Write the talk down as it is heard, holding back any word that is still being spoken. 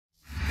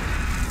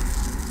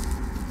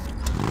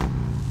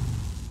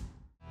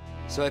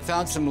So I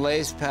found some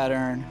lace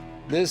pattern.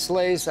 This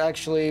lace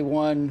actually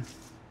won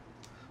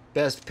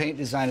Best Paint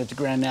Design at the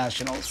Grand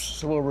Nationals,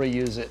 so we'll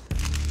reuse it.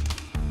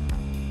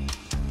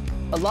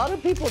 A lot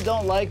of people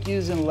don't like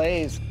using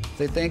lace.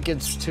 They think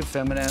it's too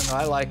feminine.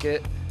 I like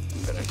it.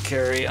 I'm gonna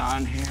carry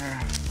on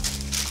here.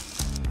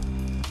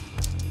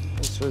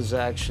 This was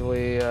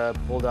actually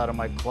pulled out of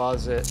my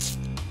closet.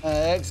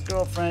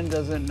 Ex-girlfriend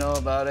doesn't know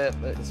about it,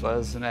 but this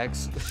was an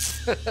ex.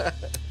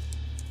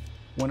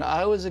 When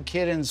I was a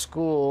kid in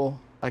school,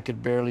 I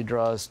could barely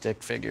draw a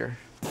stick figure.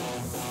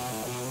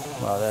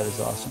 Wow, that is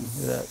awesome.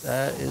 Look at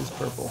that. That is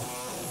purple.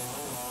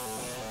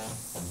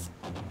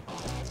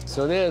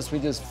 So this, we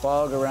just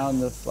fog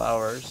around the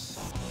flowers.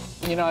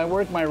 You know, I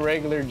work my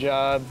regular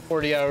job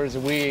 40 hours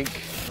a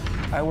week.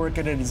 I work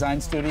at a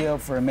design studio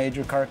for a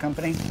major car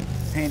company,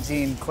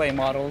 painting clay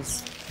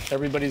models.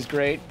 Everybody's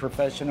great,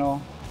 professional.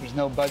 There's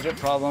no budget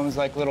problems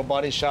like little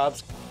body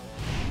shops.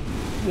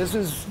 This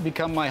has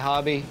become my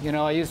hobby. You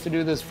know, I used to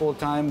do this full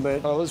time,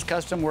 but all this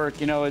custom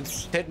work, you know,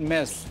 it's hit and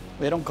miss.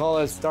 They don't call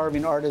us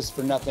starving artists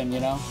for nothing, you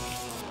know?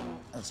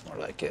 That's more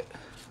like it.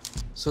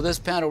 So this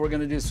panel, we're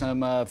gonna do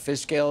some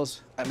fish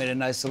scales. I made a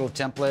nice little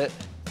template.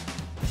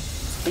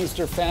 Feast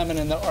or famine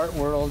in the art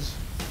world.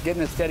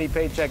 Getting a steady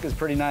paycheck is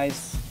pretty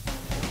nice.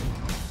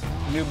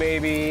 New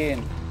baby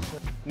and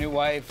new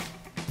wife.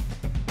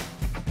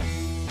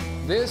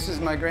 This is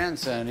my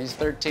grandson. He's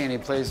 13. He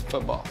plays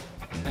football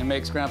and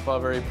makes Grandpa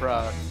very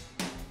proud.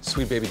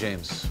 Sweet baby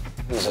James.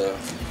 He's a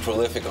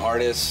prolific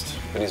artist,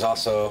 but he's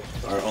also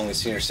our only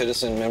senior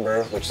citizen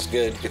member, which is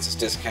good. Gets us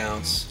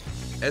discounts.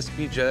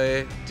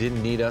 SBJ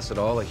didn't need us at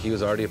all. Like, he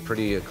was already a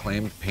pretty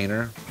acclaimed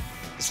painter.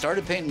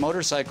 Started painting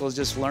motorcycles,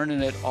 just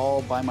learning it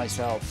all by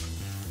myself.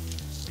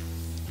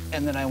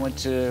 And then I went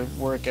to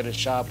work at a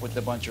shop with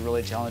a bunch of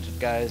really talented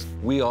guys.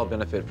 We all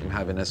benefit from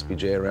having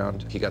SBJ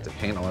around. He got to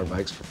paint all our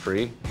bikes for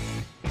free.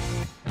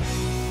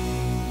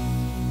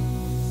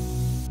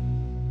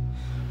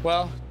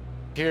 Well,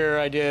 here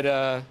I did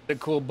a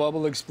cool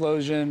bubble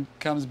explosion,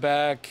 comes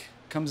back,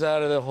 comes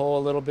out of the hole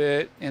a little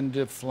bit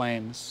into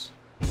flames.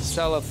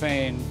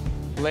 Cellophane,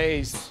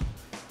 lace,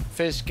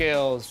 fish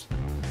scales,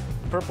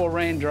 purple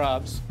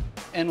raindrops,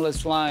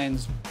 endless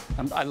lines.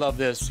 I love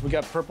this. We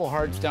got purple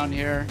hearts down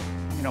here,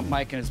 you know,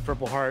 Mike and his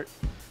purple heart,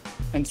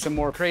 and some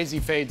more crazy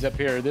fades up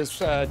here. This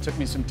took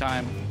me some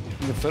time.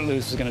 The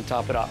Footloose is gonna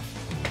top it off.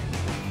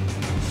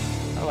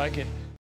 I like it.